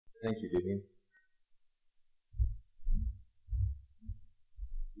Thank you, Vivian.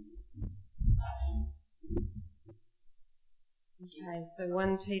 Okay, so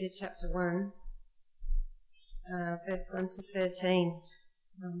 1 Peter chapter 1, verse 1 to 13.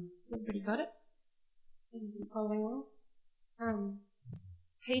 Has everybody got it? Everybody following along?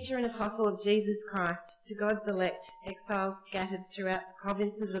 Peter, an apostle of Jesus Christ, to God's elect, exiles scattered throughout the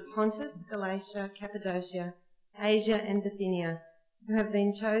provinces of Pontus, Galatia, Cappadocia, Asia and Bithynia, who have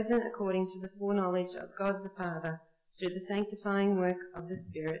been chosen according to the foreknowledge of God the Father, through the sanctifying work of the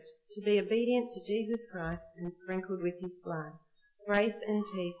Spirit, to be obedient to Jesus Christ and sprinkled with his blood. Grace and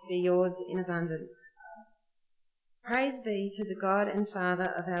peace be yours in abundance. Praise be to the God and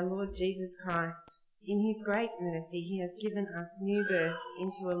Father of our Lord Jesus Christ. In his great mercy he has given us new birth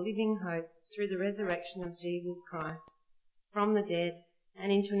into a living hope through the resurrection of Jesus Christ from the dead,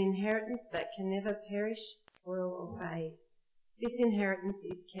 and into an inheritance that can never perish, spoil or fade. This inheritance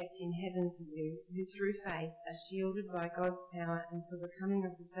is kept in heaven for you, who through faith are shielded by God's power until the coming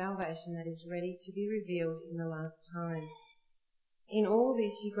of the salvation that is ready to be revealed in the last time. In all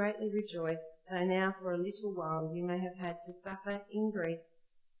this you greatly rejoice, though now for a little while you may have had to suffer in grief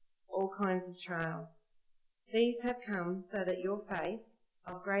all kinds of trials. These have come so that your faith,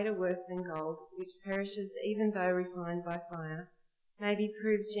 of greater worth than gold, which perishes even though refined by fire, may be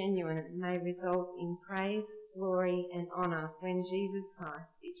proved genuine and may result in praise, glory and honour when Jesus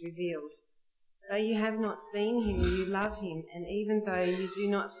Christ is revealed. Though you have not seen him, you love him, and even though you do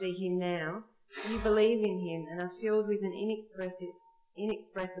not see him now, you believe in him and are filled with an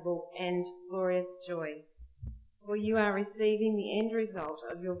inexpressible and glorious joy. For you are receiving the end result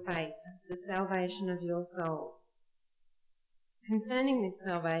of your faith, the salvation of your souls. Concerning this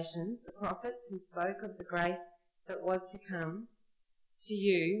salvation, the prophets who spoke of the grace that was to come to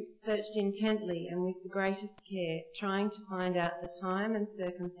you searched intently and with the greatest care, trying to find out the time and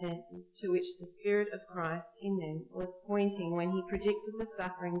circumstances to which the Spirit of Christ in them was pointing when he predicted the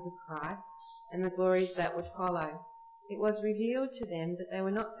sufferings of Christ and the glories that would follow. It was revealed to them that they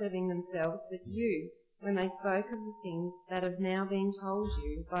were not serving themselves but you, when they spoke of the things that have now been told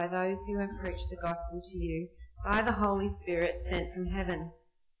you by those who have preached the gospel to you by the Holy Spirit sent from heaven.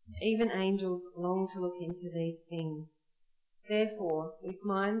 Even angels long to look into these things. Therefore, with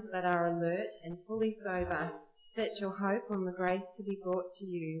minds that are alert and fully sober, set your hope on the grace to be brought to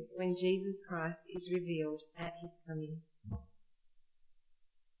you when Jesus Christ is revealed at his coming.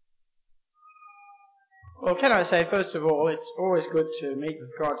 Well, can I say, first of all, it's always good to meet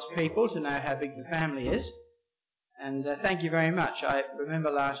with God's people, to know how big the family is. And thank you very much. I remember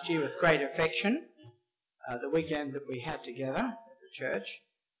last year with great affection the weekend that we had together at the church.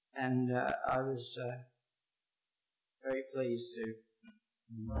 And I was very pleased to,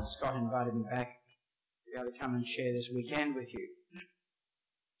 Scott invited me back to be able to come and share this weekend with you.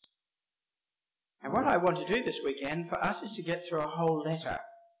 And what I want to do this weekend for us is to get through a whole letter.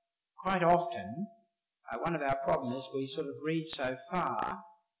 Quite often, one of our problems is we sort of read so far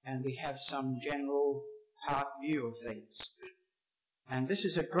and we have some general part view of things. And this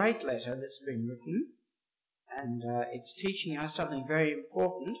is a great letter that's been written, and it's teaching us something very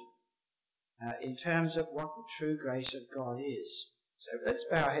important in terms of what the true grace of God is. So let's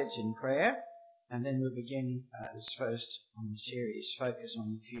bow our heads in prayer, and then we'll begin this first on the series, Focus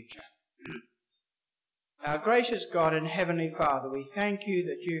on the Future. Our gracious God and Heavenly Father, we thank you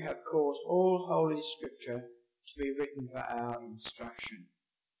that you have caused all Holy Scripture to be written for our instruction.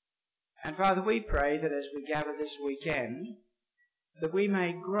 And Father, we pray that as we gather this weekend, that we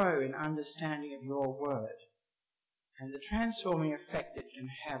may grow in understanding of your word and the transforming effect it can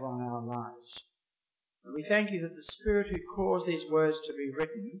have on our lives. And we thank you that the Spirit who caused these words to be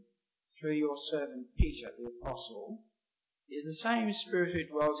written through your servant Peter, the Apostle, is the same Spirit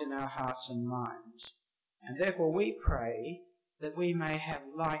who dwells in our hearts and minds. And therefore we pray that we may have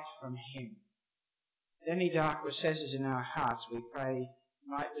light from him. If any dark recesses in our hearts, we pray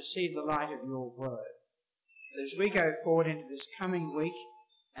might receive the light of your word. That as we go forward into this coming week,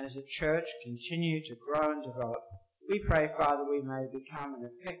 and as a church continue to grow and develop, we pray, Father, we may become an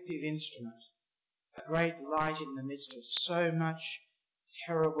effective instrument, a great light in the midst of so much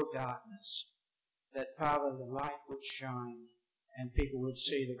terrible darkness, that, Father, the light would shine and people would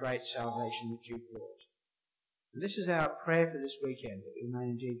see the great salvation that you brought. And this is our prayer for this weekend, that we may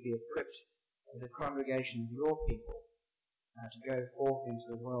indeed be equipped as a congregation of your people to go forth into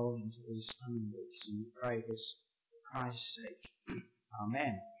the world into these coming weeks. And we pray this for Christ's sake.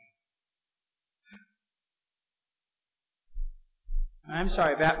 Amen. I'm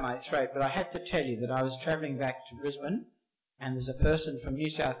sorry about my throat, but I have to tell you that I was travelling back to Brisbane, and there's a person from New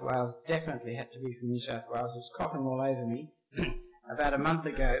South Wales, definitely had to be from New South Wales, who's coughing all over me. about a month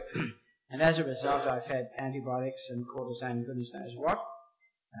ago, and as a result I've had antibiotics and cortisone and goodness knows what.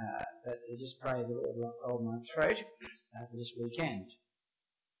 But I just pray the Lord will hold my throat for this weekend.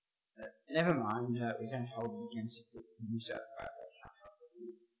 But never mind, we don't hold it against the people from New South Wales.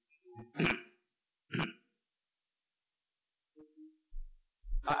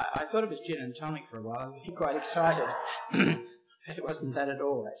 I thought it was gin and tonic for a while. I was quite excited. But it wasn't that at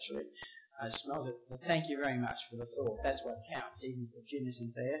all, actually. I smelled it. But thank you very much for the thought. That's what counts. Even if the gin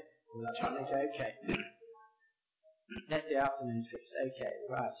isn't there, the tonic, okay. That's the afternoon fix. Okay,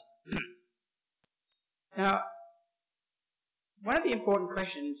 right. Now, one of the important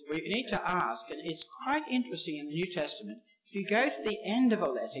questions we need to ask, and it's quite interesting in the New Testament, if you go to the end of a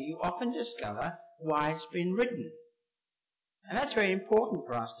letter, you often discover why it's been written. And that's very important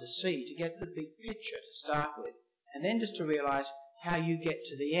for us to see, to get the big picture to start with, and then just to realise how you get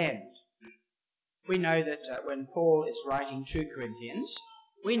to the end. We know that when Paul is writing 2 Corinthians,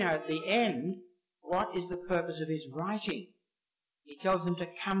 we know at the end what is the purpose of his writing. He tells them to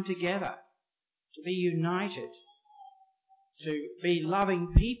come together, to be united, to be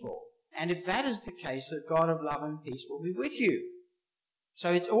loving people. And if that is the case, the God of love and peace will be with you.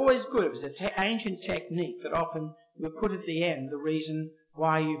 So it's always good. It was an ancient technique that often we put at the end the reason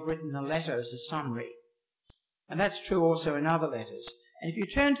why you've written a letter as a summary. And that's true also in other letters. And if you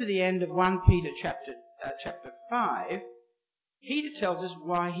turn to the end of 1 Peter chapter 5, Peter tells us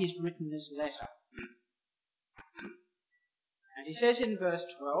why he's written this letter. And he says in verse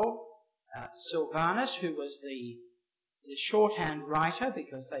 12, Silvanus, who was the shorthand writer,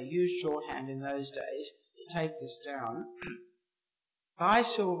 because they used shorthand in those days to take this down, by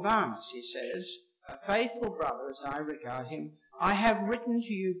Silvanus, he says, a faithful brother as I regard him, I have written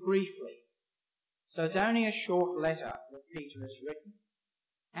to you briefly. So it's only a short letter that Peter has written.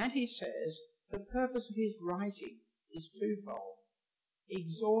 And he says the purpose of his writing is twofold: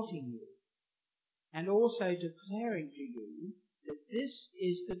 exhorting you and also declaring to you that this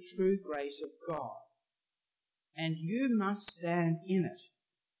is the true grace of God, and you must stand in it.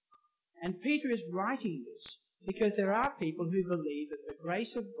 And Peter is writing this because there are people who believe that the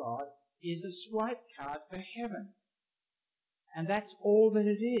grace of God is a swipe card for heaven. And that's all that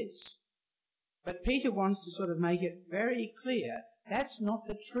it is. But Peter wants to sort of make it very clear that's not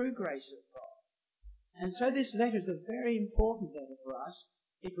the true grace of God. And so this letter is a very important letter for us.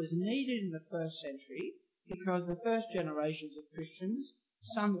 It was needed in the first century because the first generations of Christians,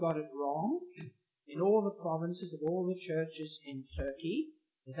 some got it wrong. In all the provinces of all the churches in Turkey,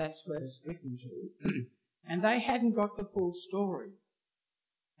 that's where it's written to, and they hadn't got the full story.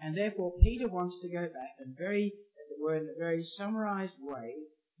 And therefore Peter wants to go back and very, as it were, in a very summarized way,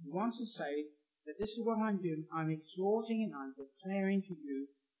 he wants to say that this is what I'm doing. I'm exhorting and I'm declaring to you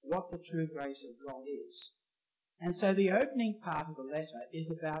what the true grace of God is. And so the opening part of the letter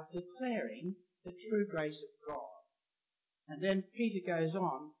is about declaring the true grace of God. And then Peter goes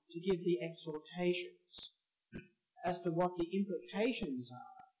on to give the exhortations as to what the implications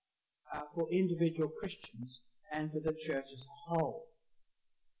are for individual Christians and for the church as a whole.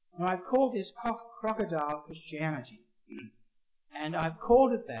 Now, I've called this crocodile Christianity. And I've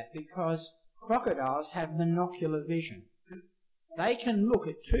called it that because crocodiles have monocular vision. They can look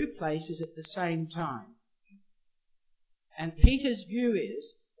at two places at the same time. And Peter's view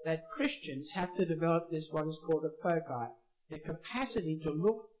is that Christians have to develop this, what is called a foci, the capacity to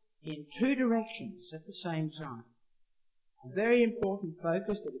look in two directions at the same time. A very important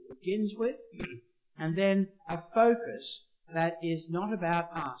focus that it begins with, and then a focus that is not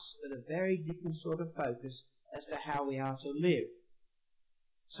about us, but a very different sort of focus as to how we are to live.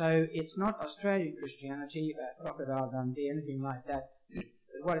 So it's not Australian Christianity, Crocodile Dundee, anything like that.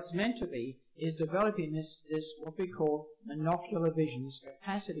 But what it's meant to be is developing this what we call monocular vision, this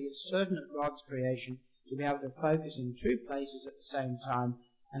capacity of certain of God's creation to be able to focus in two places at the same time.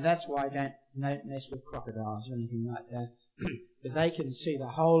 And that's why I don't mess with crocodiles or anything like that, because they can see the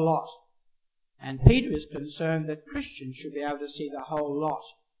whole lot. And Peter is concerned that Christians should be able to see the whole lot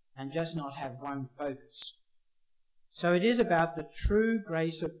and just not have one focus. So it is about the true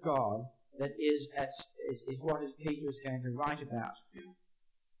grace of God that is what Peter is going to write about.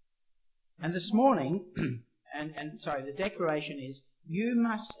 And this morning, the declaration is, you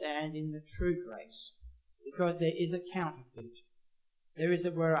must stand in the true grace, because there is a counterfeit. There is,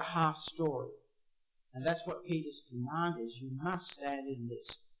 a half story. And that's what Peter's command is. You must stand in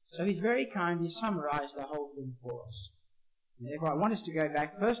this. So he's very kindly summarized the whole thing for us. And therefore I want us to go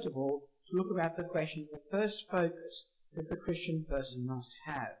back, first of all, to look about the question of the first focus that the Christian person must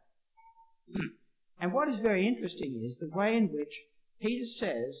have. And what is very interesting is the way in which Peter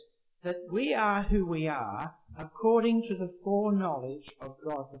says that we are who we are according to the foreknowledge of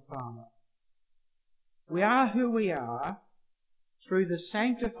God the Father. We are who we are through the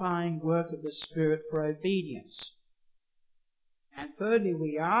sanctifying work of the Spirit for obedience. And thirdly,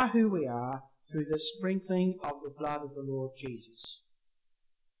 we are who we are through the sprinkling of the blood of the Lord Jesus.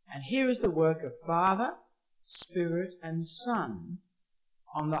 And here is the work of Father, Spirit, and Son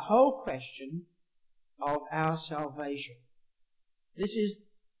on the whole question of our salvation. This is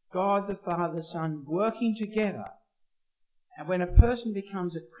God the Father, the Son working together. And when a person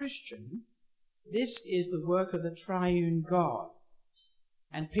becomes a Christian, this is the work of the triune God.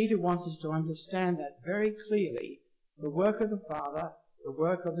 And Peter wants us to understand that very clearly. The work of the Father, the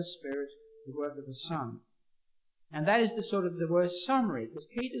work of the Spirit, the work of the Son. And that is the sort of the word summary, because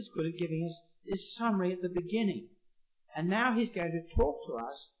Peter's good at giving us this summary at the beginning. And now he's going to talk to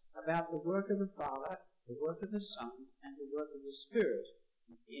us about the work of the Father, the work of the Son, and the work of the Spirit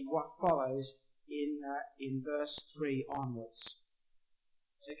in what follows in verse 3 onwards.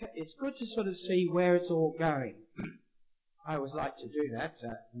 So it's good to sort of see where it's all going. I always like to do that.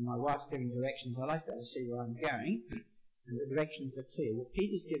 When my wife's giving directions, I like to see where I'm going. And the directions are clear. Well,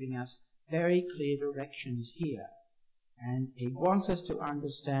 Peter's giving us very clear directions here. And he wants us to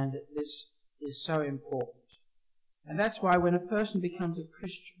understand that this is so important. And that's why when a person becomes a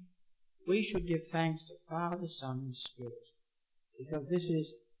Christian, we should give thanks to Father, Son, and Spirit. Because this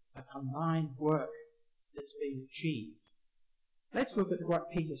is a combined work that's been achieved. Let's look at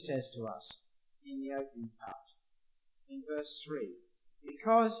what Peter says to us in the opening part. In verse 3.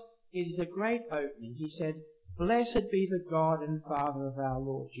 Because it is a great opening, he said, "Blessed be the God and Father of our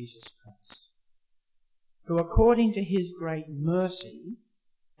Lord Jesus Christ, who according to his great mercy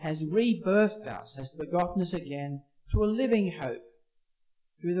has rebirthed us, has begotten us again to a living hope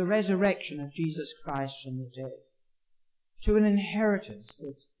through the resurrection of Jesus Christ from the dead, to an inheritance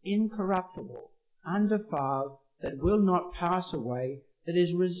that's incorruptible, undefiled, that will not pass away, that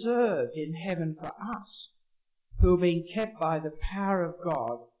is reserved in heaven for us, who are being kept by the power of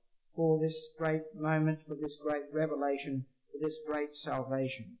God for this great moment, for this great revelation, for this great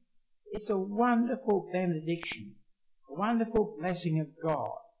salvation." It's a wonderful benediction, a wonderful blessing of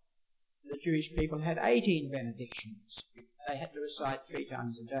God. The Jewish people had 18 benedictions. They had to recite 3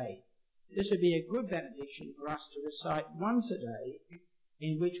 times a day. This would be a good benediction for us to recite once a day,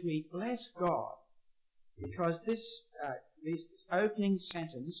 in which we bless God, because this opening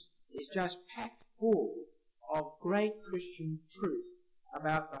sentence is just packed full of great Christian truth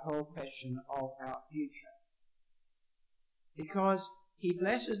about the whole question of our future. Because he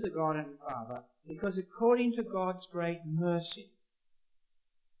blesses the God and Father, because according to God's great mercy,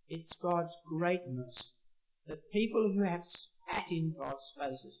 it's God's great mercy that people who have spat in God's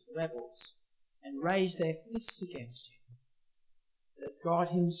face as rebels and raised their fists against him, that God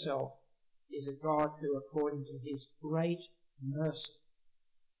himself is a God who, according to his great mercy,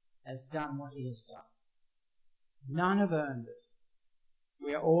 has done what he has done. None have earned it.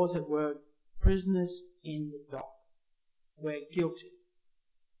 We are all, as it were, prisoners in the dock. We're guilty.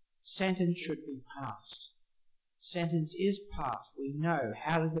 Sentence should be passed. Sentence is passed. We know.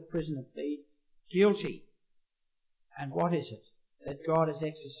 How does the prisoner plead? Guilty. And what is it? That God has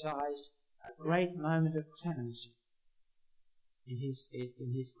exercised a great moment of clemency in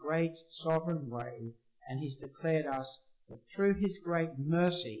his great sovereign way, and he's declared us that through his great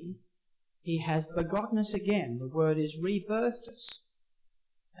mercy he has begotten us again. The word is rebirthed us.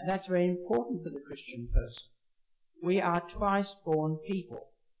 And that's very important for the Christian person. We are twice born people.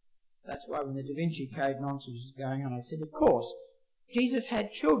 That's why when the Da Vinci Code nonsense was going on, I said, of course, Jesus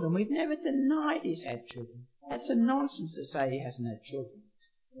had children. We've never denied he's had children. That's a nonsense to say he hasn't had children.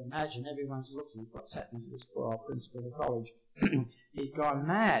 Imagine everyone's looking at what's happening to this poor old principal of college. He's gone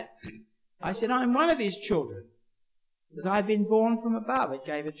mad. I said, I'm one of his children. Because I've been born from above. It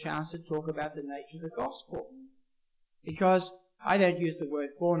gave a chance to talk about the nature of the gospel. Because I don't use the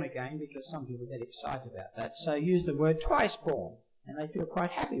word born again because some people get excited about that. So I use the word twice born. And they feel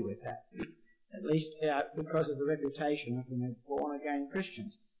quite happy with that. At least because of the reputation of born again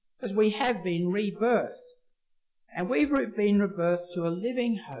Christians. Because we have been rebirthed. And we've been rebirthed to a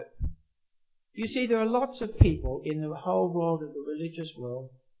living hope. You see, there are lots of people in the whole world of the religious world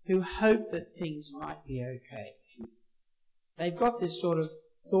who hope that things might be okay. They've got this sort of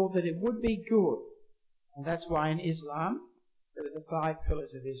thought that it would be good. And that's why in Islam, there are the 5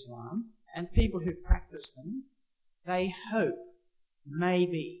 pillars of Islam, and people who practice them, they hope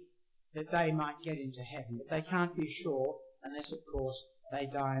maybe that they might get into heaven, but they can't be sure unless, of course, they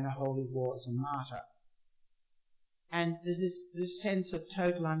die in a holy war as a martyr. And there's this sense of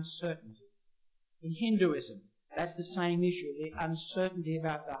total uncertainty. In Hinduism, That's the same issue, the uncertainty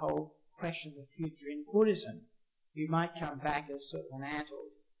about the whole question of the future in Buddhism. You might come back as sort of an ant,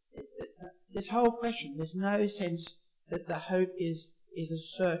 or this whole question, there's no sense that the hope is a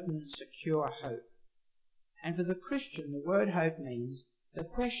certain and secure hope. And for the Christian, the word hope means the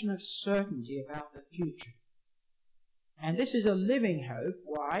question of certainty about the future. And this is a living hope.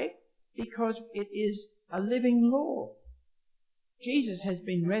 Why? Because it is a living law. Jesus has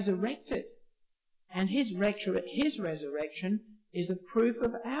been resurrected, and his resurrection is a proof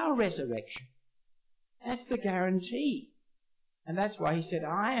of our resurrection. That's the guarantee. And that's why he said,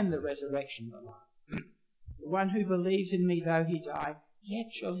 I am the resurrection and the life. The one who believes in me, though he die,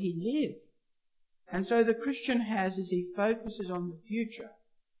 yet shall he live. And so the Christian has, as he focuses on the future,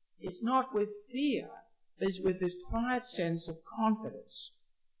 it's not with fear, but it's with this quiet sense of confidence.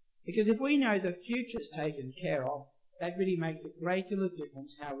 Because if we know the future's taken care of, that really makes a great deal of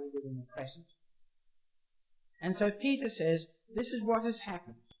difference how we live in the present. And so Peter says, this is what has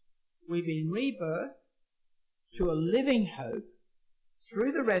happened. We've been rebirthed to a living hope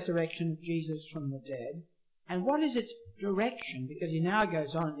through the resurrection of Jesus from the dead. And what is its direction? Because he now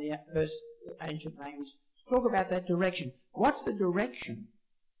goes on in the first ancient language to talk about that direction. What's the direction?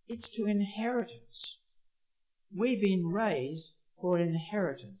 It's to inheritance. We've been raised for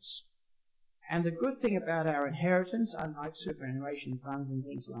inheritance. And the good thing about our inheritance, unlike superannuation funds and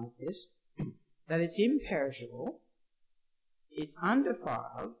things like this, that it's imperishable, it's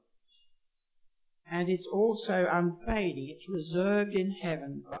undefiled, and it's also unfading. It's reserved in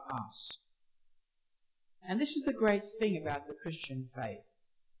heaven for us. And this is the great thing about the Christian faith.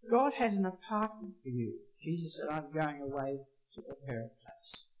 God has an apartment for you. Jesus said, I'm going away to prepare a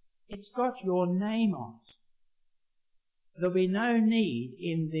place. It's got your name on it. There'll be no need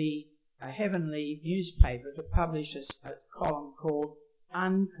in the heavenly newspaper to publish a column called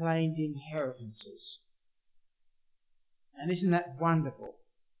Unclaimed Inheritances. And isn't that wonderful?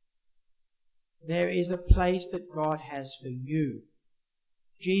 There is a place that God has for you.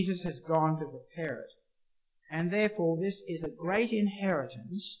 Jesus has gone to prepare it. And therefore this is a great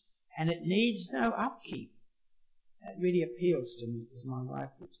inheritance, and it needs no upkeep. That really appeals to me, because my wife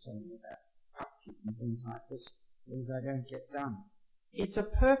keeps telling me about upkeep and things like this, things I don't get done. It's a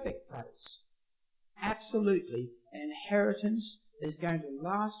perfect place. Absolutely. An inheritance that is going to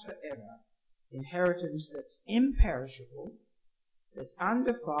last forever. Inheritance that's imperishable, that's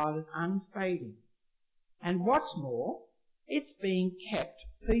undefiled and unfading. And what's more, it's being kept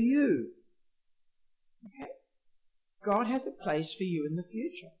for you. Okay? God has a place for you in the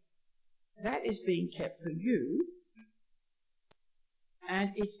future. That is being kept for you.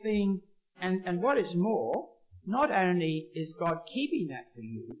 And it's being, and what is more, not only is God keeping that for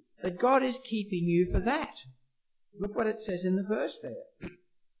you, but God is keeping you for that. Look what it says in the verse there.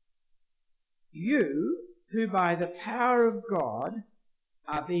 You, who by the power of God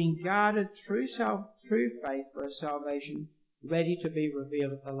are being guarded through faith for a salvation ready to be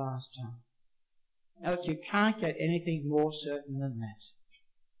revealed at the last time. Now, you can't get anything more certain than that.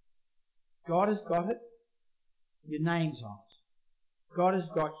 God has got it. Your name's on it. God has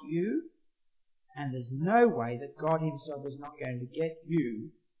got you, and there's no way that God himself is not going to get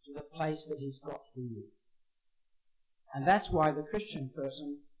you to the place that he's got for you. And that's why the Christian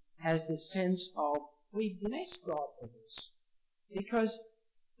person has this sense of, we bless God for this, because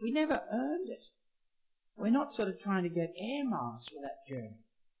we never earned it. We're not sort of trying to get air miles for that journey,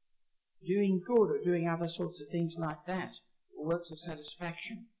 doing good or doing other sorts of things like that, or works of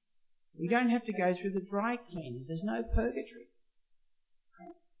satisfaction. We don't have to go through the dry cleaners. There's no purgatory.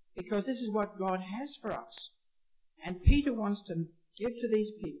 Because this is what God has for us. And Peter wants to give to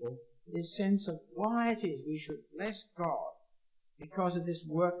these people this sense of why it is we should bless God because of this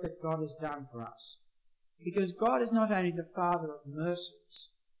work that God has done for us. Because God is not only the Father of mercies,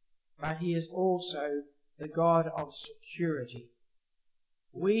 but he is also the God of security.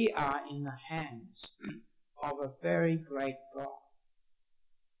 We are in the hands of a very great God.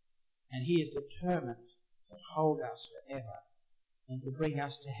 And he is determined to hold us forever and to bring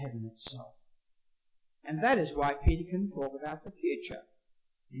us to heaven itself. And that is why Peter can talk about the future.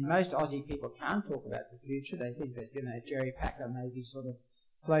 And most Aussie people can't talk about the future. They think that, Jerry Packer may be sort of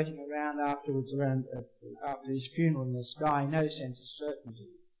floating around afterwards, after his funeral in the sky, no sense of certainty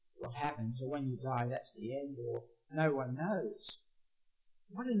what happens, or when you die, that's the end, or no one knows.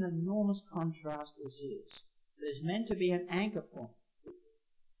 What an enormous contrast this is. There's meant to be an anchor point.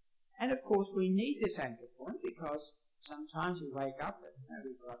 And of course we need this anchor point because sometimes we wake up and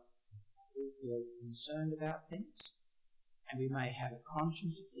we feel concerned about things, and we may have a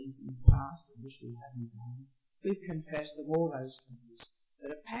conscience of things in the past in which we haven't done. We've confessed them, all those things.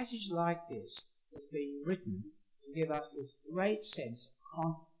 But a passage like this has been written to give us this great sense of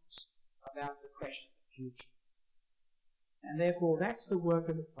confidence about the question of the future. And therefore, that's the work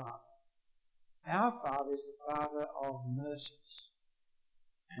of the Father. Our Father is the Father of mercies.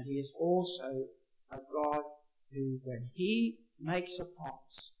 And he is also a God who, when he makes a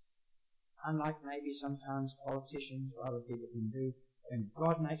promise, unlike maybe sometimes politicians or other people can do, when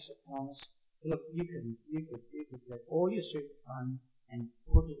God makes a promise, look, you could get all your super fund and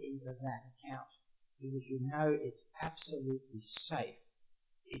put it into that account because you know it's absolutely safe.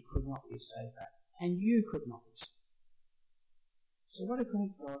 It could not be safer, and you could not be safer. So what a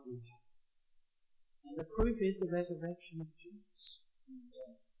great God we have. And the proof is the resurrection of Jesus.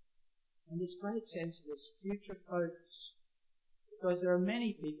 And this great sense of this future focus. Because there are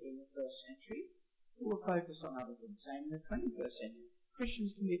many people in the first century who were focused on other things. Same in the 21st century.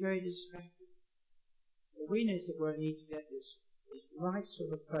 Christians can be very distracted. But we need to get this right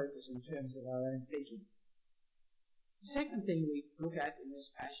sort of focus in terms of our own thinking. The second thing we look at in this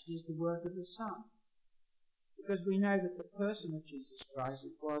passage is the work of the Son. Because we know that the person of Jesus Christ,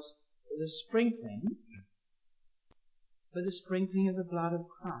 it was for the sprinkling of the blood of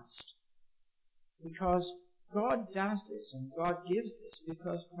Christ. Because God does this and God gives this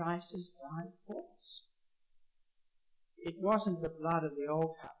because Christ has died for us. It wasn't the blood of the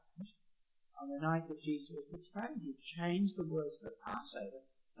old covenant. On the night that Jesus was betrayed, he changed the words of the Passover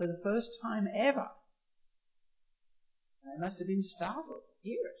for the first time ever. They must have been startled to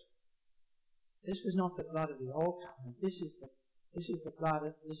hear it. This was not the blood of the old covenant. This is the blood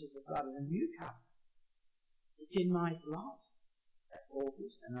of the new covenant. It's in my blood. That Paul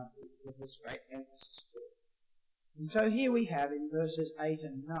gives with this great emphasis to it. And so here we have in verses 8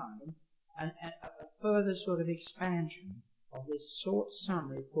 and 9 a further sort of expansion of this short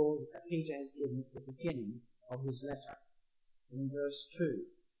summary Peter has given at the beginning of his letter in verse 2.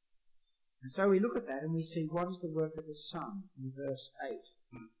 And so we look at that and we see what is the work of the Son in verse 8.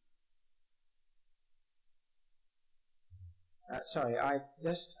 I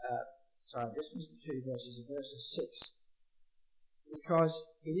just missed the 2 verses of verses 6. Because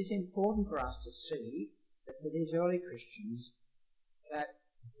it is important for us to see that for these early Christians that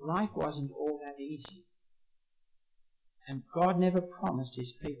life wasn't all that easy. And God never promised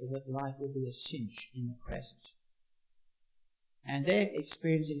his people that life would be a cinch in the present. And they're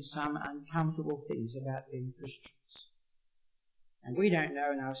experiencing some uncomfortable things about being Christians. And we don't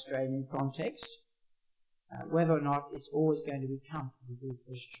know in our Australian context whether or not it's always going to be comfortable to be a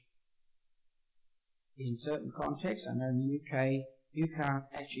Christian. In certain contexts, I know in the UK, you can't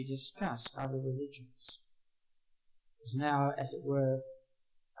actually discuss other religions. There's now, as it were,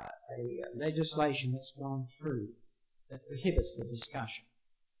 a legislation that's gone through that prohibits the discussion.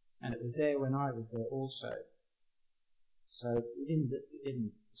 And it was there when I was there also. So we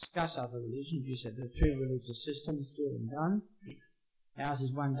didn't discuss other religions. You said there are 2 religious systems, do and done. Ours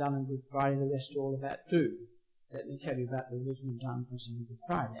is one done on Good Friday, the rest are all about do. Let me tell you about the religion done for on Good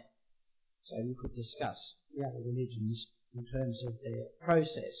Friday. So you could discuss the other religions in terms of their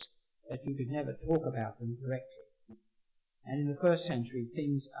process, but you could never talk about them directly. And in the first century,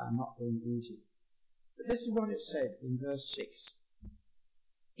 things are not very easy. But this is what it said in verse 6.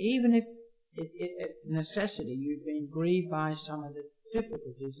 Even if necessity you've been grieved by some of the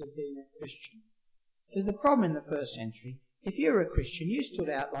difficulties of being a Christian. Because the problem in the first century, if you were a Christian, you stood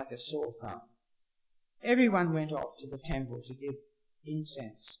out like a sore thumb. Everyone went off to the temple to give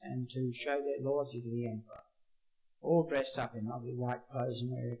incense and to show their loyalty to the emperor, all dressed up in lovely white clothes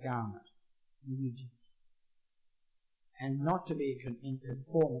and wear a garment. And not to be in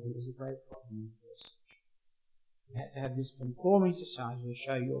conformity was a great problem in the first century. You had to have this conforming society to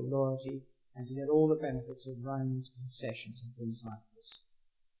show your loyalty and to get all the benefits of Rome's concessions and things like this.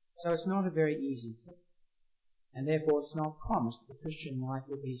 So it's not a very easy thing. And therefore it's not promised that the Christian life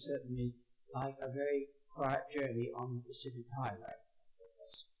will be certainly like a very quiet journey on the Pacific Highway.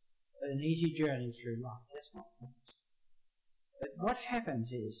 But an easy journey through life, that's not promised. But what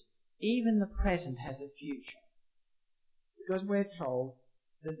happens is, even the present has a future. Because we're told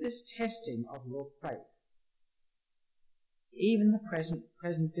that this testing of your faith, even the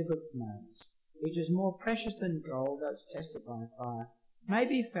present difficult moments, which is more precious than gold that's tested by fire, may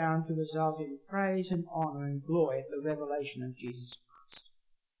be found to result in praise and honour and glory at the revelation of Jesus Christ.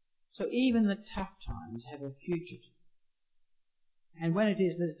 So even the tough times have a future to them. And when it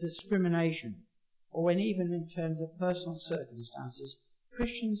is there's discrimination, or when even in terms of personal circumstances,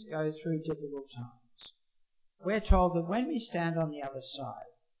 Christians go through difficult times, we're told that when we stand on the other side,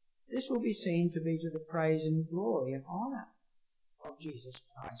 this will be seen to be to the praise and glory and honour of Jesus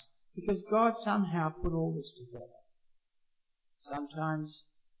Christ, because God somehow put all this together. Sometimes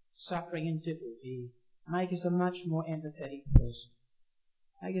suffering and difficulty make us a much more empathetic person.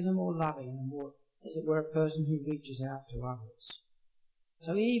 Make us a more loving and more, as it were, a person who reaches out to others.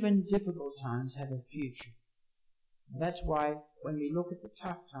 So even difficult times have a future. And that's why when we look at the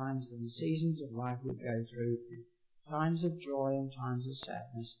tough times and the seasons of life we go through, times of joy and times of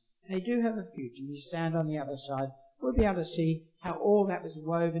sadness, they do have a future. We stand on the other side, we'll be able to see how all that was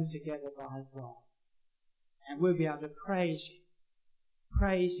woven together by God. And we'll be able to praise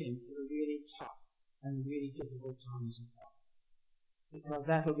Him for the really tough and really difficult times of life. Because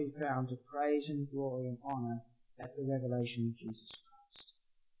that will be found to praise and glory and honour at the revelation of Jesus Christ.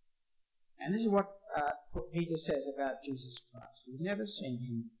 And this is what Peter says about Jesus Christ. We've never seen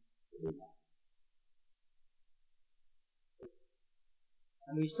Him.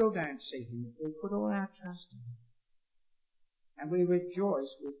 And we still don't see Him. We put all our trust in Him. And we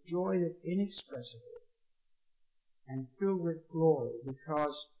rejoice with joy that's inexpressible and filled with glory,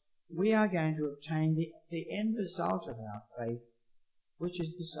 because we are going to obtain the end result of our faith, which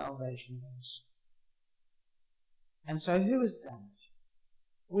is the salvation of our soul. And so who has done it?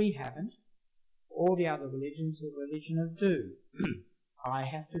 We haven't. All the other religions, the religion of do. I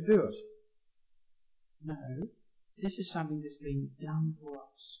have to do it. No, this is something that's been done for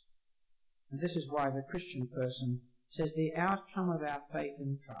us. And this is why the Christian person says the outcome of our faith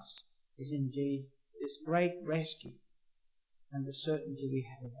and trust is indeed this great rescue and the certainty we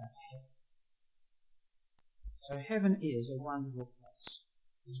have about heaven. So heaven is a wonderful place.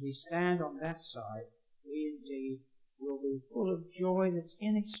 As we stand on that side, we indeed will be full of joy that's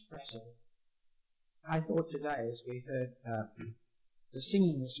inexpressible. I thought today, as we heard the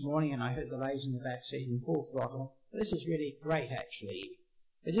singing this morning, and I heard the ladies in the back seat in full throttle, this is really great actually.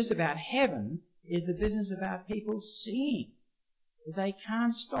 But just about heaven is the business about people singing. They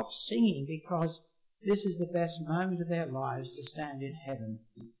can't stop singing because this is the best moment of their lives, to stand in heaven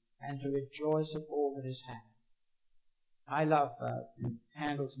and to rejoice at all that has happened. I love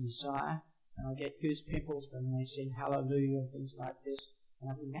Handel's Messiah, and I get goose pimples when they sing Hallelujah and things like this.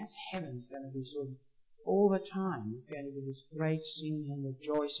 And I think that's heaven's going to be sort of all the time. There's going to be this great singing and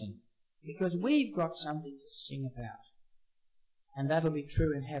rejoicing, because we've got something to sing about. And that'll be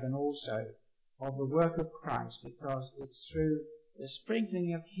true in heaven also, of the work of Christ, because it's through the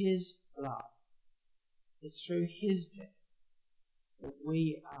sprinkling of His blood, it's through His death, that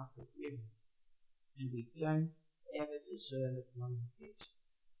we are forgiven. And we don't ever deserve it one bit.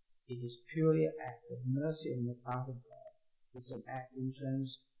 It is purely an act of mercy on the part of God. It's an act in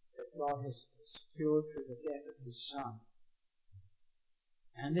terms that God has secured through the death of His Son.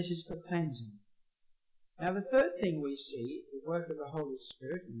 And this is for cleansing. Now the third thing we see, the work of the Holy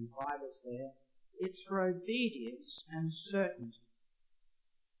Spirit, and the Bible's there, it's for obedience and certainty.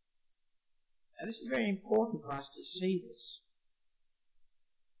 Now this is very important for us to see this.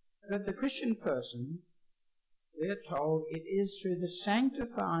 That the Christian person, we are told, it is through the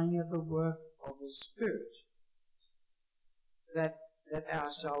sanctifying of the work of the Spirit that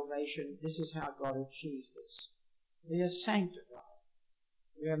our salvation, this is how God achieves this. We are sanctified.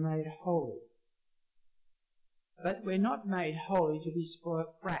 We are made holy. But we're not made holy to be spoiled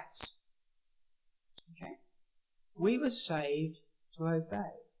brats. Okay? We were saved to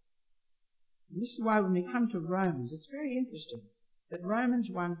obey. And this is why when we come to Romans, it's very interesting that Romans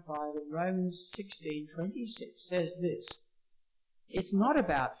 1:5 and Romans 16:26 says this. It's not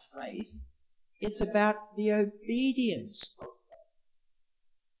about faith, it's about the obedience of faith.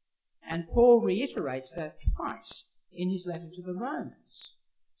 And Paul reiterates that twice in his letter to the Romans.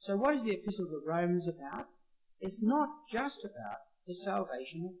 So what is the Epistle to the Romans about? It's not just about the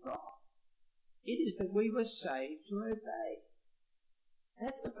salvation of God. It is that we were saved to obey.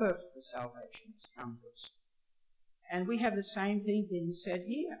 That's the purpose of the salvation that's come to us. And we have the same thing being said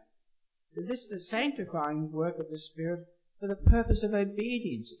here. That this is the sanctifying work of the Spirit for the purpose of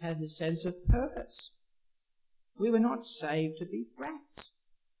obedience. It has a sense of purpose. We were not saved to be brats.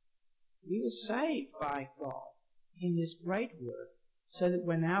 We were saved by God in this great work so that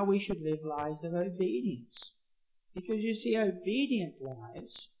now we should live lives of obedience. Because you see, obedient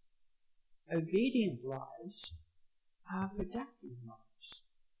lives are productive lives.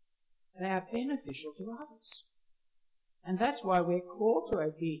 They are beneficial to others. And that's why we're called to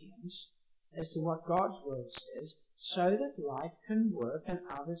obedience as to what God's word says, so that life can work and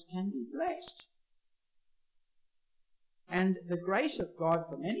others can be blessed. And the grace of God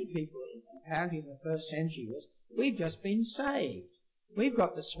for many people, apparently in the first century, was we've just been saved. We've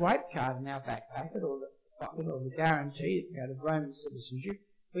got the swipe card in our back pocket, or the guarantee that we have Roman citizenship.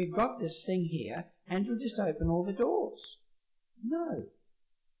 We've got this thing here, and you'll just open all the doors. No.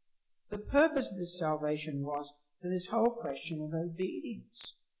 The purpose of this salvation was for this whole question of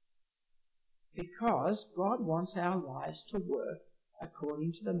obedience. because God wants our lives to work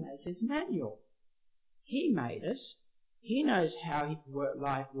according to the Maker's manual. He made us. He knows how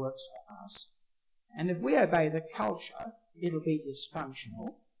life works for us. And if we obey the culture, it'll be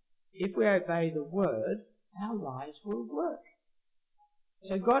dysfunctional. If we obey the Word, our lives will work.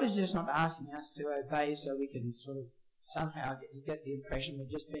 So God is just not asking us to obey so we can sort of somehow get the impression we're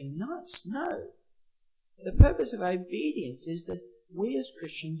just being nice. No. The purpose of obedience is that we as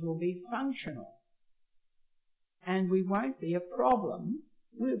Christians will be functional. And we won't be a problem,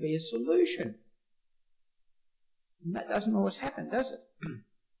 we'll be a solution. And that doesn't always happen, does it?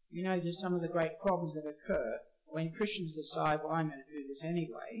 You know, just some of the great problems that occur when Christians decide, well, I'm going to do this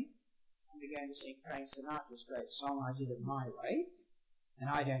anyway. I'm going to sing Frank Sinatra's great song, I Did It My Way, and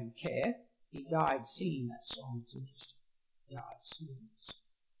I don't care. He died singing that song. It's interesting. He died singing it.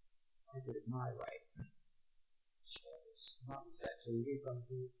 I did it my way. So it's not exactly you're going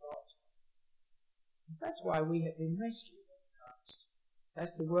to do it God's way. That's why we have been rescued in Christ.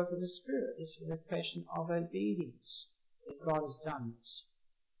 That's the work of the Spirit. It's the question of obedience that God has done this.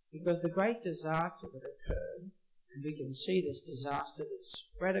 Because the great disaster that occurred, and we can see this disaster that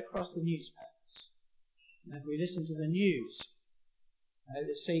spread across the newspapers. And if we listen to the news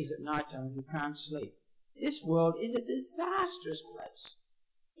overseas at night time, we can't sleep. This world is a disastrous place.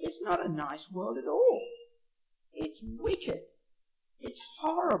 It's not a nice world at all. It's wicked. It's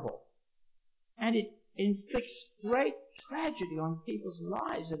horrible. And it inflicts great tragedy on people's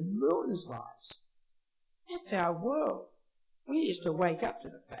lives and ruins lives. That's our world. We need to wake up to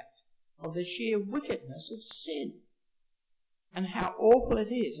the fact of the sheer wickedness of sin and how awful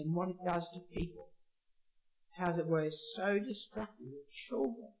it is and what it does to people. How, as it were, is so destructive of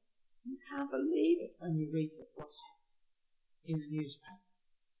children. You can't believe it when you read what's happening in the newspaper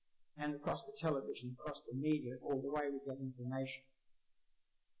and across the television, across the media, all the way we get information.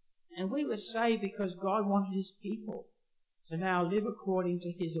 And we were saved because God wanted His people to now live according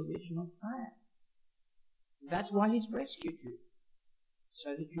to His original plan. That's why He's rescued you,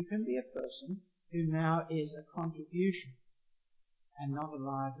 so that you can be a person who now is a contribution and not a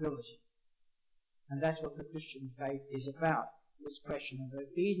liability. And that's what the Christian faith is about, this question of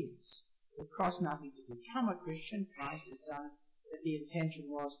obedience. It costs nothing to become a Christian. Christ has done it. The intention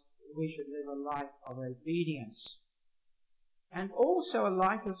was that we should live a life of obedience. And also a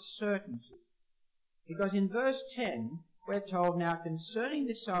life of certainty. Because in verse 10, we're told, now concerning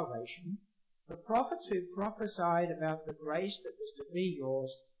this salvation, the prophets who prophesied about the grace that was to be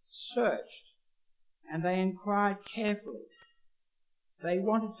yours searched, and they inquired carefully. They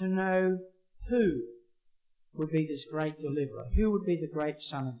wanted to know who would be this great deliverer, who would be the great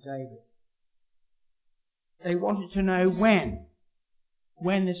Son of David. They wanted to know when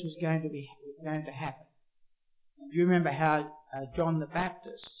this was going to happen. Do you remember how John the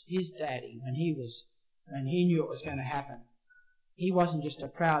Baptist, his daddy, when he knew it was going to happen, he wasn't just a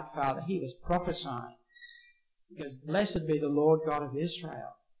proud father, he was prophesying. Because blessed be the Lord God of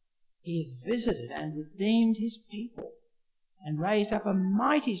Israel. He has visited and redeemed His people and raised up a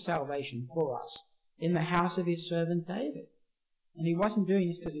mighty salvation for us in the house of His servant David. And he wasn't doing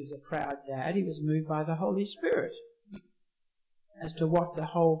this because he was a proud dad, he was moved by the Holy Spirit as to what the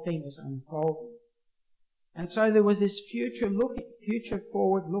whole thing was unfolding. And so there was this future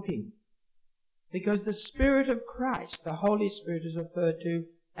forward looking. Because the Spirit of Christ, the Holy Spirit, is referred to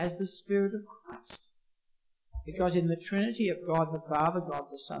as the Spirit of Christ. Because in the Trinity of God the Father, God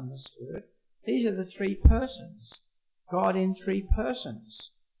the Son, the Spirit, these are the three persons. God in three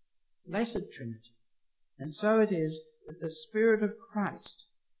persons. Blessed Trinity. And so it is that the Spirit of Christ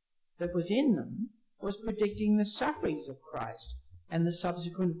that was in them was predicting the sufferings of Christ and the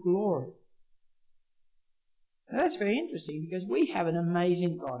subsequent glory. Now that's very interesting because we have an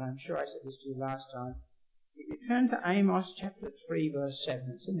amazing God. I'm sure I said this to you last time. If you turn to Amos chapter 3 verse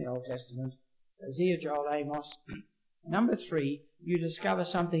 7, it's in the Old Testament, Hosea, Joel, Amos, number 3, you discover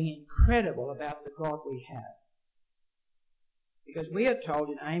something incredible about the God we have. Because we are told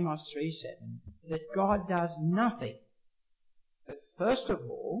in Amos 3:7 that God does nothing, but first of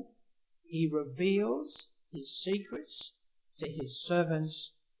all, He reveals His secrets to His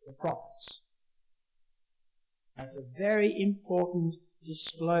servants, the prophets. That's a very important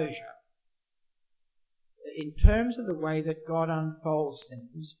disclosure. That in terms of the way that God unfolds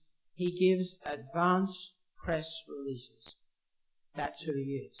things, He gives advance press releases. That's who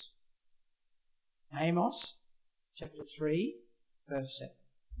He is. Amos chapter 3, verse 7.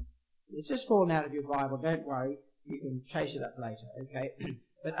 It's just fallen out of your Bible, don't worry, you can chase it up later, okay?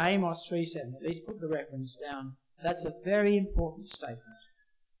 But Amos 3:7, at least put the reference down. That's a very important statement.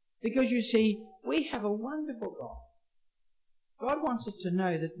 Because you see, we have a wonderful God. God wants us to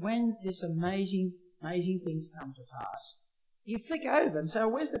know that when this amazing things come to pass, you flick over and say, oh,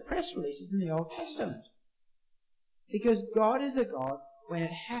 where's the press releases in the Old Testament? Because God is the God, when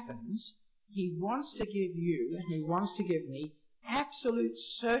it happens, he wants to give you and he wants to give me absolute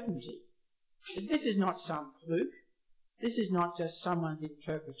certainty that this is not some fluke. This is not just someone's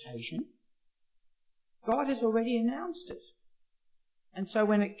interpretation. God has already announced it. And so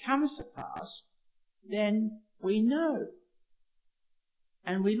when it comes to pass, then we know.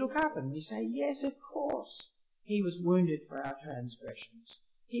 And we look up and we say, yes, of course. He was wounded for our transgressions.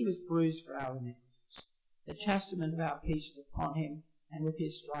 He was bruised for our iniquities. The chastisement of our peace is upon him, and with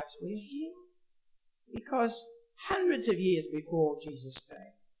his stripes we are healed. Because hundreds of years before Jesus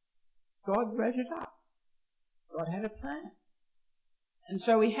came, God wrote it up. God had a plan. And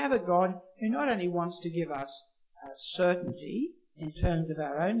so we have a God who not only wants to give us certainty in terms of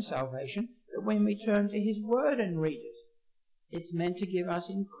our own salvation, but when we turn to his word and read it, it's meant to give us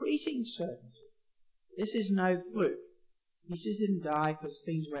increasing certainty. This is no fluke. He just didn't die because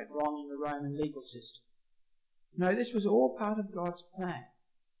things went wrong in the Roman legal system. No, this was all part of God's plan.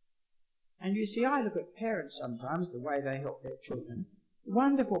 And you see, I look at parents sometimes, the way they help their children.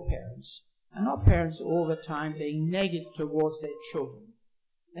 Wonderful parents are not parents all the time being negative towards their children.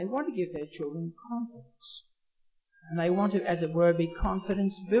 They want to give their children confidence. And they want to, as it were, be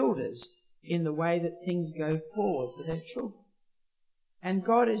confidence builders in the way that things go forward for their children. And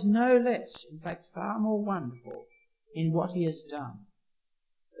God is no less, in fact, far more wonderful in what he has done.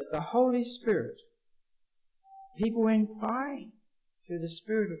 That the Holy Spirit, people were inquiring through the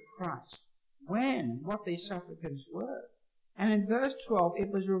Spirit of Christ when and what these supplicants were. And in verse 12,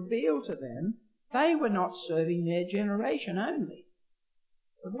 it was revealed to them they were not serving their generation only.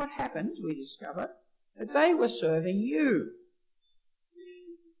 But what happened, we discover, that they were serving you.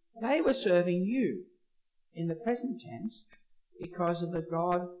 They were serving you in the present tense because of the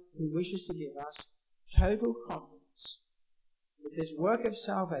God who wishes to give us total confidence with this work of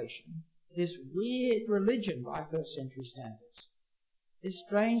salvation, this weird religion by first century standards, this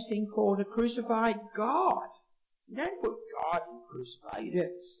strange thing called a crucified God. You don't put God in crucified, you do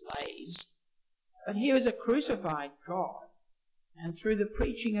it for slaves. But here is a crucified God. And through the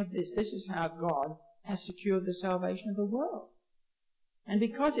preaching of this is how God has secured the salvation of the world. And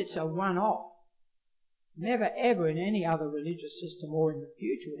because it's a one-off, never ever in any other religious system or in the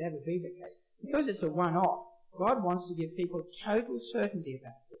future would ever be the case. Because it's a one-off, God wants to give people total certainty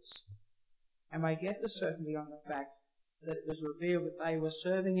about this. And we get the certainty on the fact that it was revealed that they were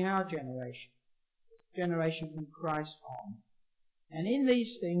serving our generation, this generation from Christ on. And in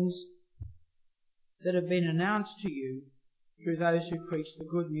these things that have been announced to you through those who preach the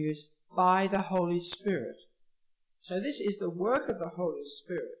good news by the Holy Spirit. So this is the work of the Holy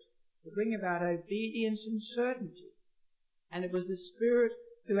Spirit to bring about obedience and certainty. And it was the Spirit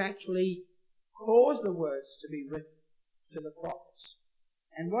who actually caused the words to be written to the prophets.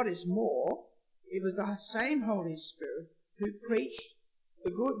 And what is more, it was the same Holy Spirit who preached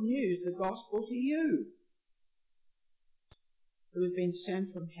the good news, the gospel to you, who has been sent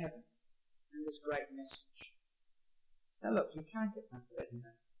from heaven in this great message. Now look, you can't get much better than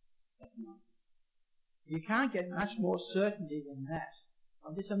that. You can't get much more certainty than that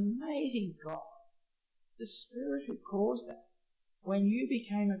of this amazing God, the Spirit who caused that. When you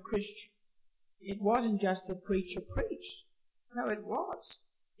became a Christian, it wasn't just the preacher preached. No, it was.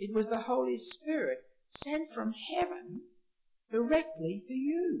 It was the Holy Spirit sent from heaven directly for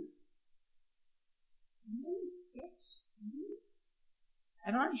you. Me, yes, you.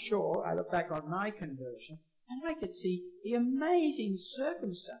 And I'm sure, I look back on my conversion, and I could see the amazing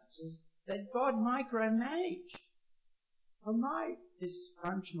circumstances that God micromanaged for my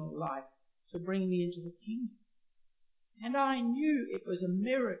dysfunctional life to bring me into the kingdom. And I knew it was a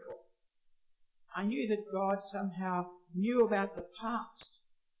miracle. I knew that God somehow knew about the past,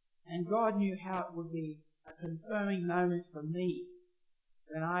 and God knew how it would be a confirming moment for me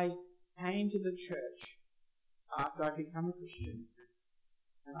when I came to the church after I'd become a Christian.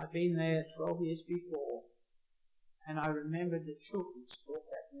 And I'd been there 12 years before, and I remembered the children's talk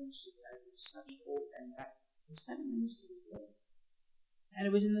that minister gave with such awe and back. The same minister was there. And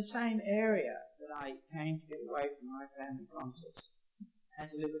it was in the same area that I came to get away from my family context and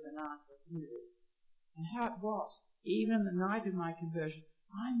to live with an aunt who knew it. And how it was, even on the night of my conversion,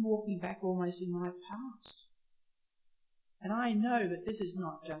 I'm walking back almost in my past. And I know that this is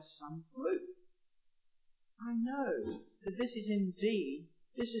not just some fluke. I know that this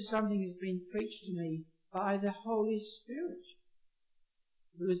is something that's been preached to me by the Holy Spirit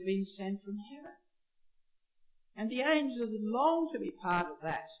who has been sent from heaven. And the angels long to be part of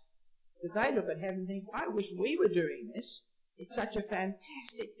that, because they look at heaven and think, I wish we were doing this. It's such a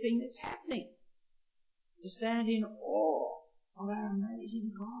fantastic thing that's happening. To stand in awe of our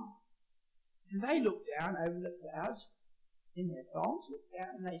amazing God. And they look down over the clouds in their thongs, look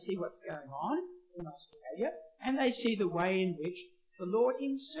down and they see what's going on in Australia, and they see the way in which the Lord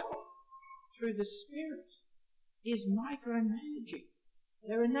himself, through the Spirit, is micromanaging.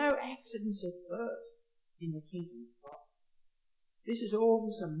 There are no accidents of birth in the kingdom of God. This is all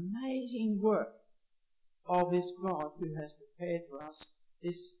this amazing work of this God who has prepared for us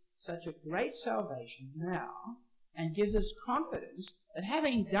this such a great salvation now, and gives us confidence that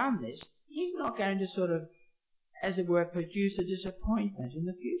having done this, he's not going to sort of, as it were, produce a disappointment in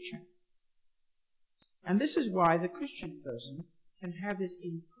the future. And this is why the Christian person can have this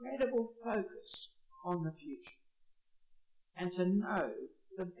incredible focus on the future, and to know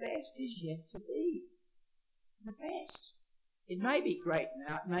the best is yet to be. The best. It may be great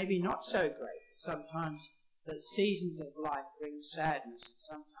now, it may be not so great. Sometimes the seasons of life bring sadness, and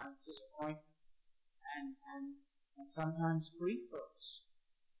sometimes disappointment, and sometimes grief for us.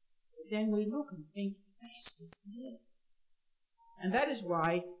 But then we look and think, the best is there. And that is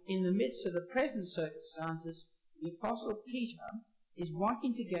why, in the midst of the present circumstances, the Apostle Peter is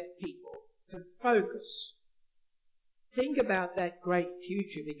wanting to get people to focus. Think about that great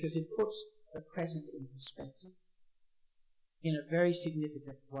future, because it puts the present in perspective in a very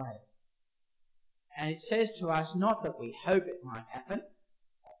significant way. And it says to us not that we hope it might happen,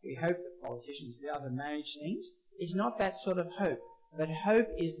 we hope the politicians will be able to manage things. It's not that sort of hope, but hope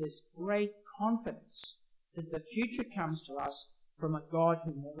is this great confidence that the future comes to us from a God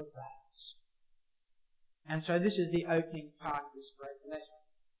who never fails. And so this is the opening part of this great letter.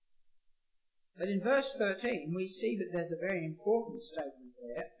 But in verse 13 we see that there's a very important statement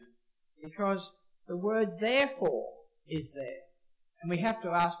there, because the word therefore is there. And we have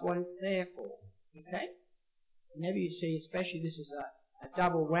to ask what it's there for. Okay? Whenever you see, especially this is a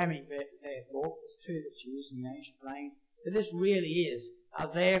double whammy therefore, there's two that's used in the ancient language, but this really is a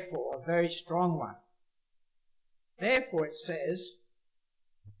therefore, a very strong one. Therefore it says,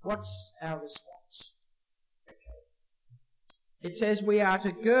 what's our response? Okay. It says we are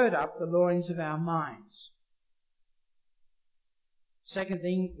to gird up the loins of our minds. Second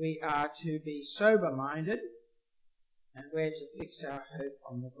thing, we are to be sober-minded, and we're to fix our hope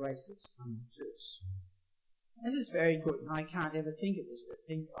on the grace that's coming to us. This is very good, and I can't ever think of this, but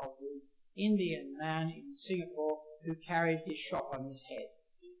think of the Indian man in Singapore who carried his shop on his head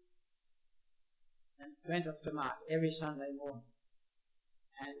and went off to market every Sunday morning.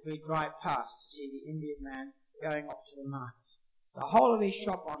 And we drive past to see the Indian man going off to the market. The whole of his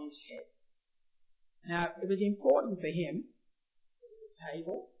shop on his head. Now, it was important for him, it was a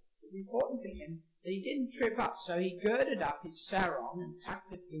table, it was important for him that he didn't trip up, so he girded up his sarong and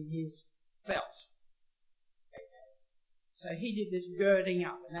tucked it in his belt. So he did this girding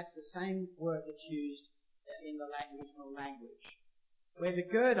up, and that's the same word that's used in the original language. We're to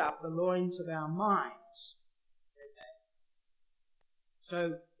gird up the loins of our minds.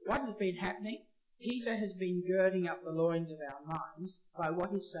 So what has been happening? Peter has been girding up the loins of our minds by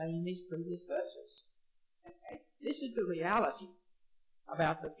what he's saying in these previous verses. Okay? This is the reality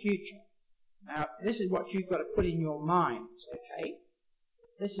about the future. Now, this is what you've got to put in your minds, okay?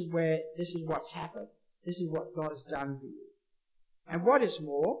 This is what's happened. This is what God has done for you. And what is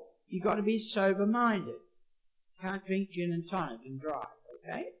more, you've got to be sober-minded. You can't drink gin and tonic and drive,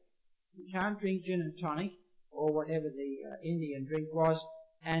 okay? You can't drink gin and tonic, or whatever the Indian drink was,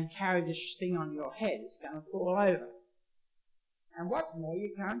 and carry this thing on your head. It's going to fall over. And what's more,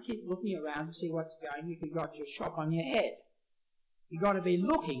 you can't keep looking around to see what's going if you've got your shop on your head. You've got to be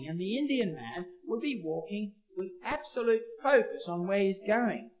looking, and the Indian man would be walking with absolute focus on where he's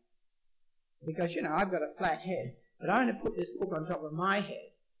going. Because, I've got a flat head, but I'm going to put this book on top of my head.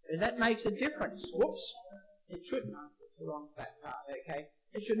 And that makes a difference. Whoops. It shouldn't. It's the wrong flat part, okay?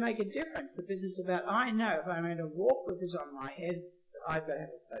 It should make a difference. The business about, I know if I'm going to walk with this on my head, that I've got to have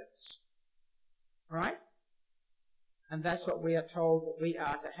a focus. Right? And that's what we are told, that we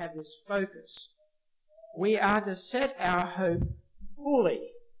are to have this focus. We are to set our hope fully.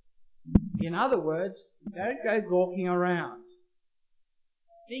 In other words, don't go gawking around.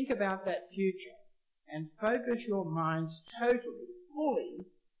 Think about that future and focus your minds totally, fully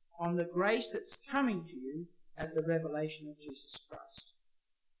on the grace that's coming to you at the revelation of Jesus Christ.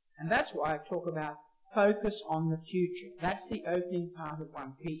 And that's why I talk about focus on the future. That's the opening part of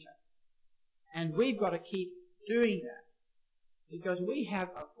 1 Peter. And we've got to keep doing that, because we have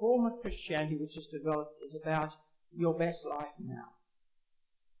a form of Christianity which is developed is about your best life now.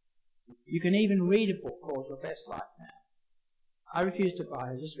 You can even read a book called Your Best Life Now. I refuse to buy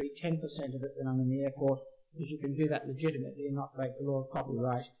it. I just read 10% of it when I'm in the airport, because you can do that legitimately and not break the law of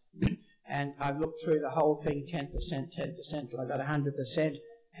copyright. And I've looked through the whole thing, 10%, till I got 100%.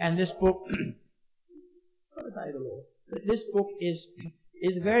 And this book, God obey the law. This book is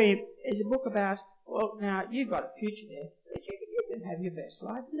a book about, well, now you've got a future there, but you can have your best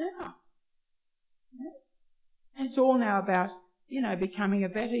life now. And it's all now about, becoming a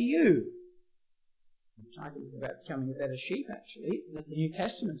better you. Which I think is about becoming a better sheep, actually, that the New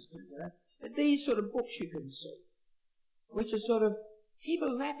Testament's doing that. But these sort of books you can see, which are sort of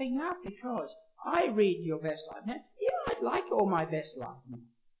people lapping up because I read your best life. Now, I'd like all my best life now.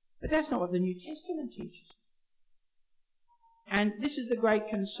 But that's not what the New Testament teaches. And this is the great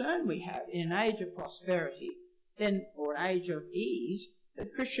concern we have in an age of prosperity, or an age of ease,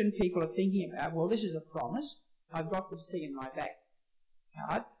 that Christian people are thinking about, well, this is a promise. I've got this thing in my back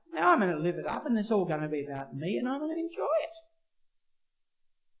card. Now I'm going to live it up, and it's all going to be about me, and I'm going to enjoy it.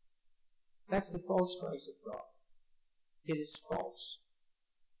 That's the false grace of God. It is false.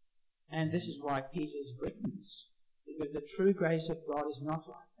 And this is why Peter's written this, because the true grace of God is not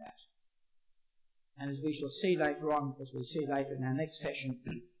like that. And as we shall see later on, as we'll see later in our next session,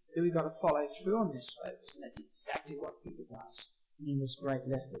 that we've got to follow through on this focus. And that's exactly what Peter does in this great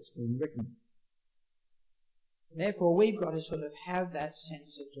letter that's been written. Therefore, we've got to sort of have that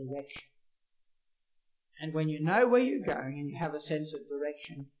sense of direction. And when you know where you're going and you have a sense of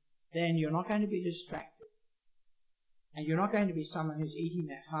direction, then you're not going to be distracted. And you're not going to be someone who's eating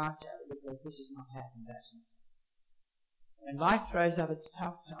their hearts out because this has not happened, that's not happened. When life throws up its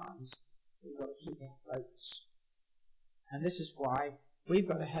tough times, we've got to keep our focus. And this is why we've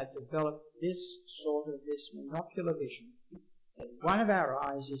got to have developed this monocular vision, that one of our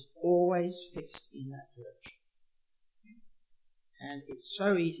eyes is always fixed in that direction. And it's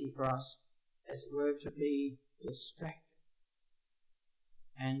so easy for us, as it were, to be distracted.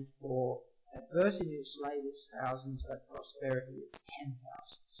 And for adversity to slay its thousands, but prosperity its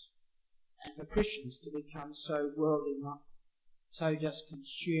 10,000s. And for Christians to become so worldly, so just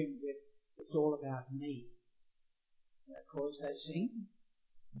consumed with it's all about me. Of course, they sing.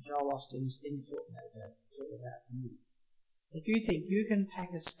 Joel Austin's thing is all about me. If you think you can pack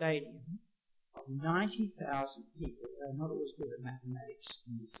a stadium of 90,000 people, they're not always good at mathematics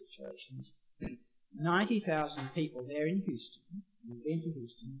in these situations, 90,000 people there in Houston, you've been to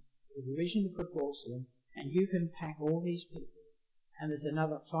Houston, with the vision of the football scene, and you can pack all these people, and there's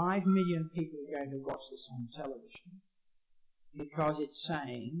another 5 million people who are going to watch this on television, because it's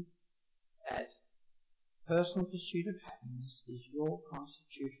saying that personal pursuit of happiness is your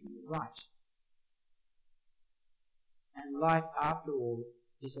constitutional right. And life, after all,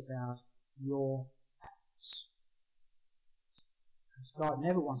 is about your happiness. Because God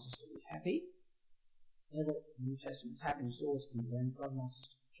never wants us to be happy. Never, the New Testament's happiness is always condemned. God wants us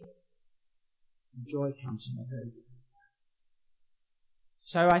to be joyful. And joy comes from a very different way.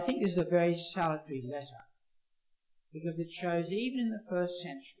 So I think this is a very salutary letter, because it shows even in the first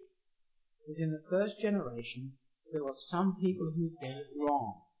century, within the first generation, there were some people who get it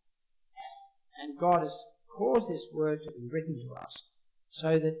wrong. And God has caused this word to be written to us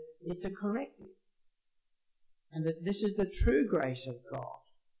so that it's a corrective. And that this is the true grace of God,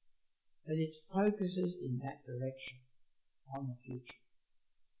 that it focuses in that direction on the future.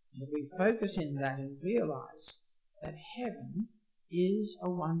 And if we focus in that and realize that heaven is a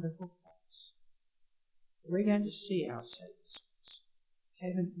wonderful place, we're going to see our Saviour's face.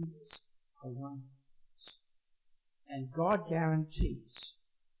 Heaven is a wonderful place. And God guarantees.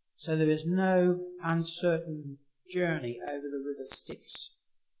 So there is no uncertain journey over the river Styx,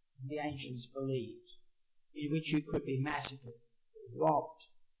 as the ancients believed, in which you could be massacred, robbed.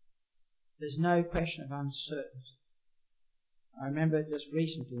 There's no question of uncertainty. I remember just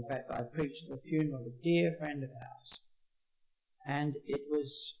recently, in fact, I preached at the funeral of a dear friend of ours, and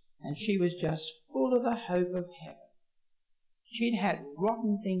she was just full of the hope of heaven. She'd had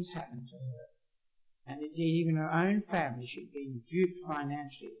rotten things happen to her. And indeed, even her own family, she'd been duped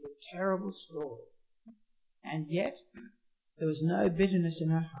financially. It was a terrible story. And yet, there was no bitterness in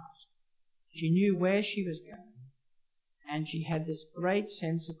her heart. She knew where she was going, and she had this great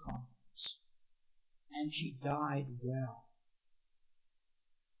sense of confidence. And she died well.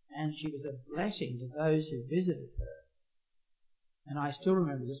 And she was a blessing to those who visited her. And I still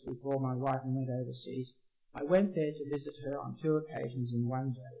remember this before my wife went overseas. I went there to visit her on 2 occasions in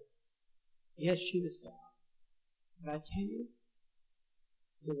one day. Yes, she was down. But I tell you,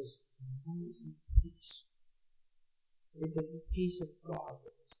 there was amazing peace. It was the peace of God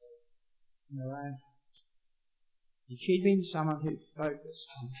that was there in her own heart. And she'd been someone who'd focused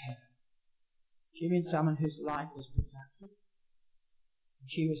on heaven. She'd been someone whose life was productive.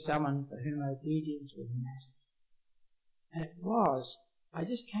 She was someone for whom obedience would matter. And it was. I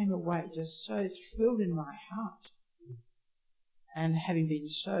just came away just so thrilled in my heart. And having been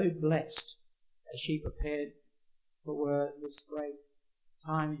so blessed as she prepared for this great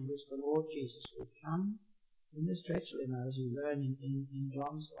time in which the Lord Jesus would come in the stretch limo, as we learn in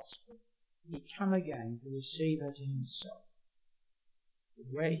John's Gospel. He'd come again to receive her to himself. But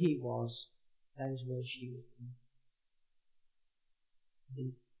where he was, that is where she was going.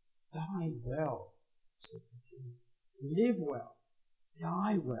 He died well, said the King. Live well,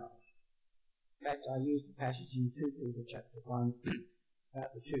 die well. In fact, I used the passage in 2 Peter chapter 1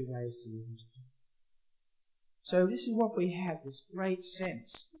 about the 2 ways to live. So this is what we have, this great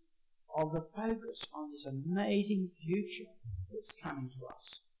sense of the focus on this amazing future that's coming to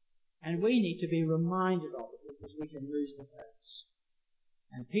us. And we need to be reminded of it, because we can lose the focus.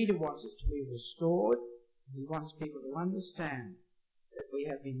 And Peter wants us to be restored. He wants people to understand that we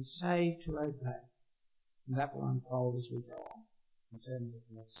have been saved to obey. And that will unfold as we go on in terms of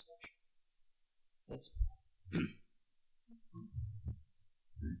the discussion. Let's pray.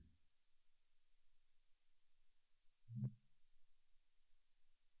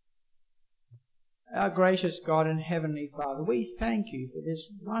 Our gracious God and Heavenly Father, we thank you for this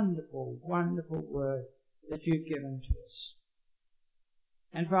wonderful, wonderful word that you've given to us.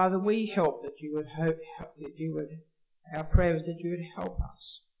 And Father, we hope that you would our prayers that you would help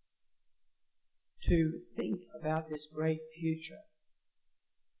us to think about this great future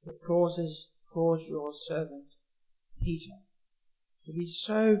that caused your servant Peter to be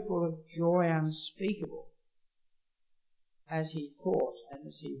so full of joy unspeakable as he thought and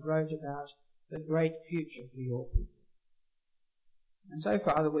as he wrote about the great future for your people. And so,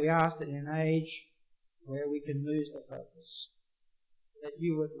 Father, we ask that in an age where we can lose the focus, that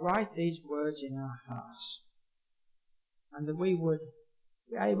you would write these words in our hearts, and that we would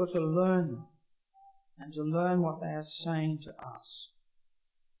be able to learn them and to learn what they are saying to us,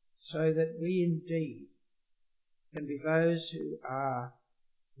 so that we indeed can be those who are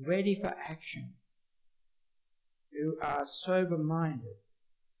ready for action, who are sober-minded,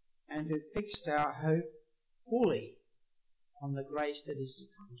 and who fixed our hope fully on the grace that is to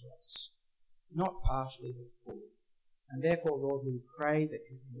come to us, not partially but fully. And therefore, Lord, we pray that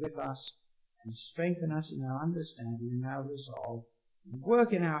you be with us and strengthen us in our understanding and our resolve, and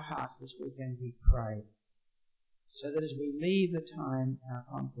work in our hearts this weekend, we pray, so that as we leave the time, our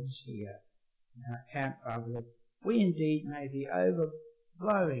conference here, in our camp, Father, that we indeed may be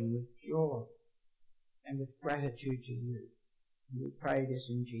overflowing with joy and with gratitude to you. And we pray this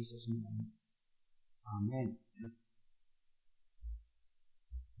in Jesus' name. Amen.